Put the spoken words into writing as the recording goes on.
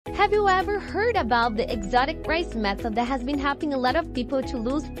Have you ever heard about the exotic rice method that has been helping a lot of people to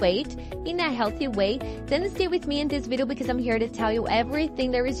lose weight in a healthy way? Then stay with me in this video because I'm here to tell you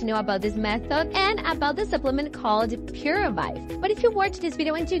everything there is to know about this method and about the supplement called Puravive. But if you watch this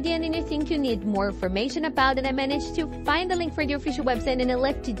video until the end and you think you need more information about it, I managed to find the link for the official website and I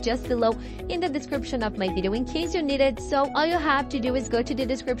left it just below in the description of my video in case you need it. So all you have to do is go to the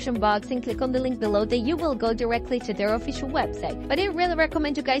description box and click on the link below that you will go directly to their official website. But I really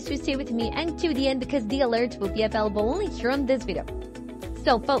recommend you guys to stay with me until the end because the alerts will be available only here on this video.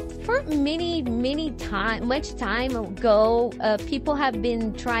 So folks, for much time ago, people have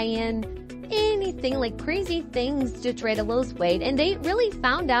been trying anything like crazy things to try to lose weight, and they really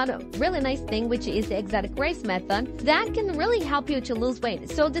found out a really nice thing, which is the exotic rice method that can really help you to lose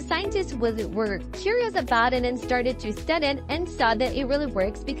weight. So the scientists were curious about it and started to study it and saw that it really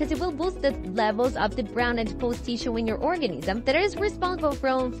works because it will boost the levels of the brown adipose tissue in your organism that is responsible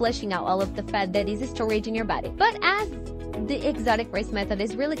for flushing out all of the fat that is stored in your body. But as the exotic rice method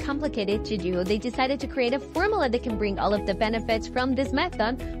is really complicated to do, they decided to create a formula that can bring all of the benefits from this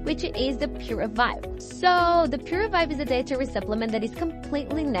method, which is the Puravive. So the Puravive is a dietary supplement that is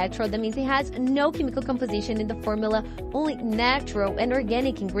completely natural. That means it has no chemical composition in the formula, only natural and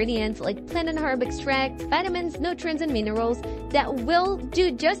organic ingredients like plant and herb extracts, vitamins, nutrients, and minerals that will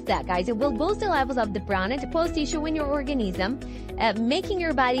do just that, guys. It will boost the levels of the brown adipose tissue in your organism, making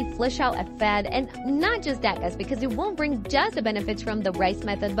your body flush out fat. And not just that, guys, because it won't bring just the benefits from the rice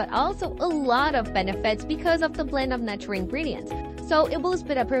method, but also a lot of benefits because of the blend of natural ingredients. So it will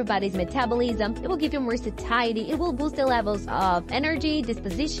speed up your body's metabolism, it will give you more satiety, it will boost the levels of energy,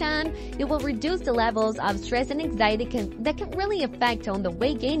 disposition, it will reduce the levels of stress and anxiety that can really affect on the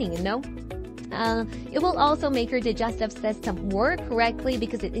weight gaining, you know. It will also make your digestive system work correctly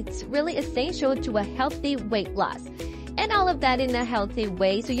because it's really essential to a healthy weight loss. And all of that in a healthy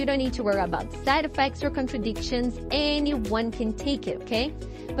way, so you don't need to worry about side effects or contradictions. Anyone can take it, okay?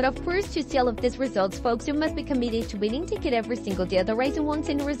 But of course, to see all of these results, folks, you must be committed to eating take it every single day. Otherwise, you won't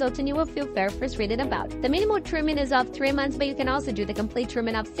see any results and you will feel very frustrated about it. The minimum treatment is of 3 months, but you can also do the complete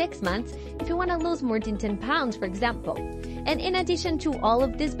treatment of 6 months if you want to lose more than 10 pounds, for example. And in addition to all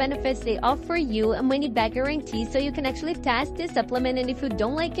of these benefits, they offer you a money-back guarantee, so you can actually test this supplement, and if you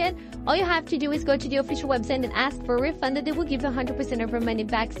don't like it, all you have to do is go to the official website and ask for a refund, and they will give you 100% of your money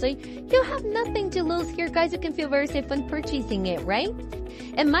back, so you have nothing to lose here, guys. You can feel very safe when purchasing it, right?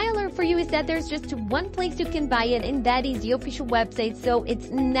 And my alert for you is that there's just one place you can buy it, and that is the official website, so it's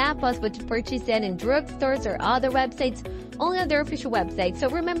not possible to purchase it in drugstores or other websites, only on their official website. So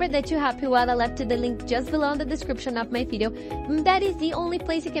remember that you have Puravive left to the link just below in the description of my video. That is the only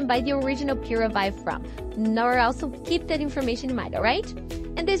place you can buy the original Puravive from. Nor also keep that information in mind, alright?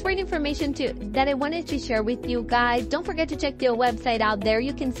 And there's great information too that I wanted to share with you guys. Don't forget to check the website out there.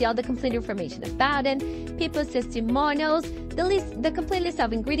 You can see all the complete information about it, people's testimonials, the complete list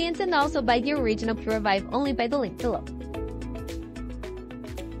of ingredients, and also buy the original Puravive only by the link below.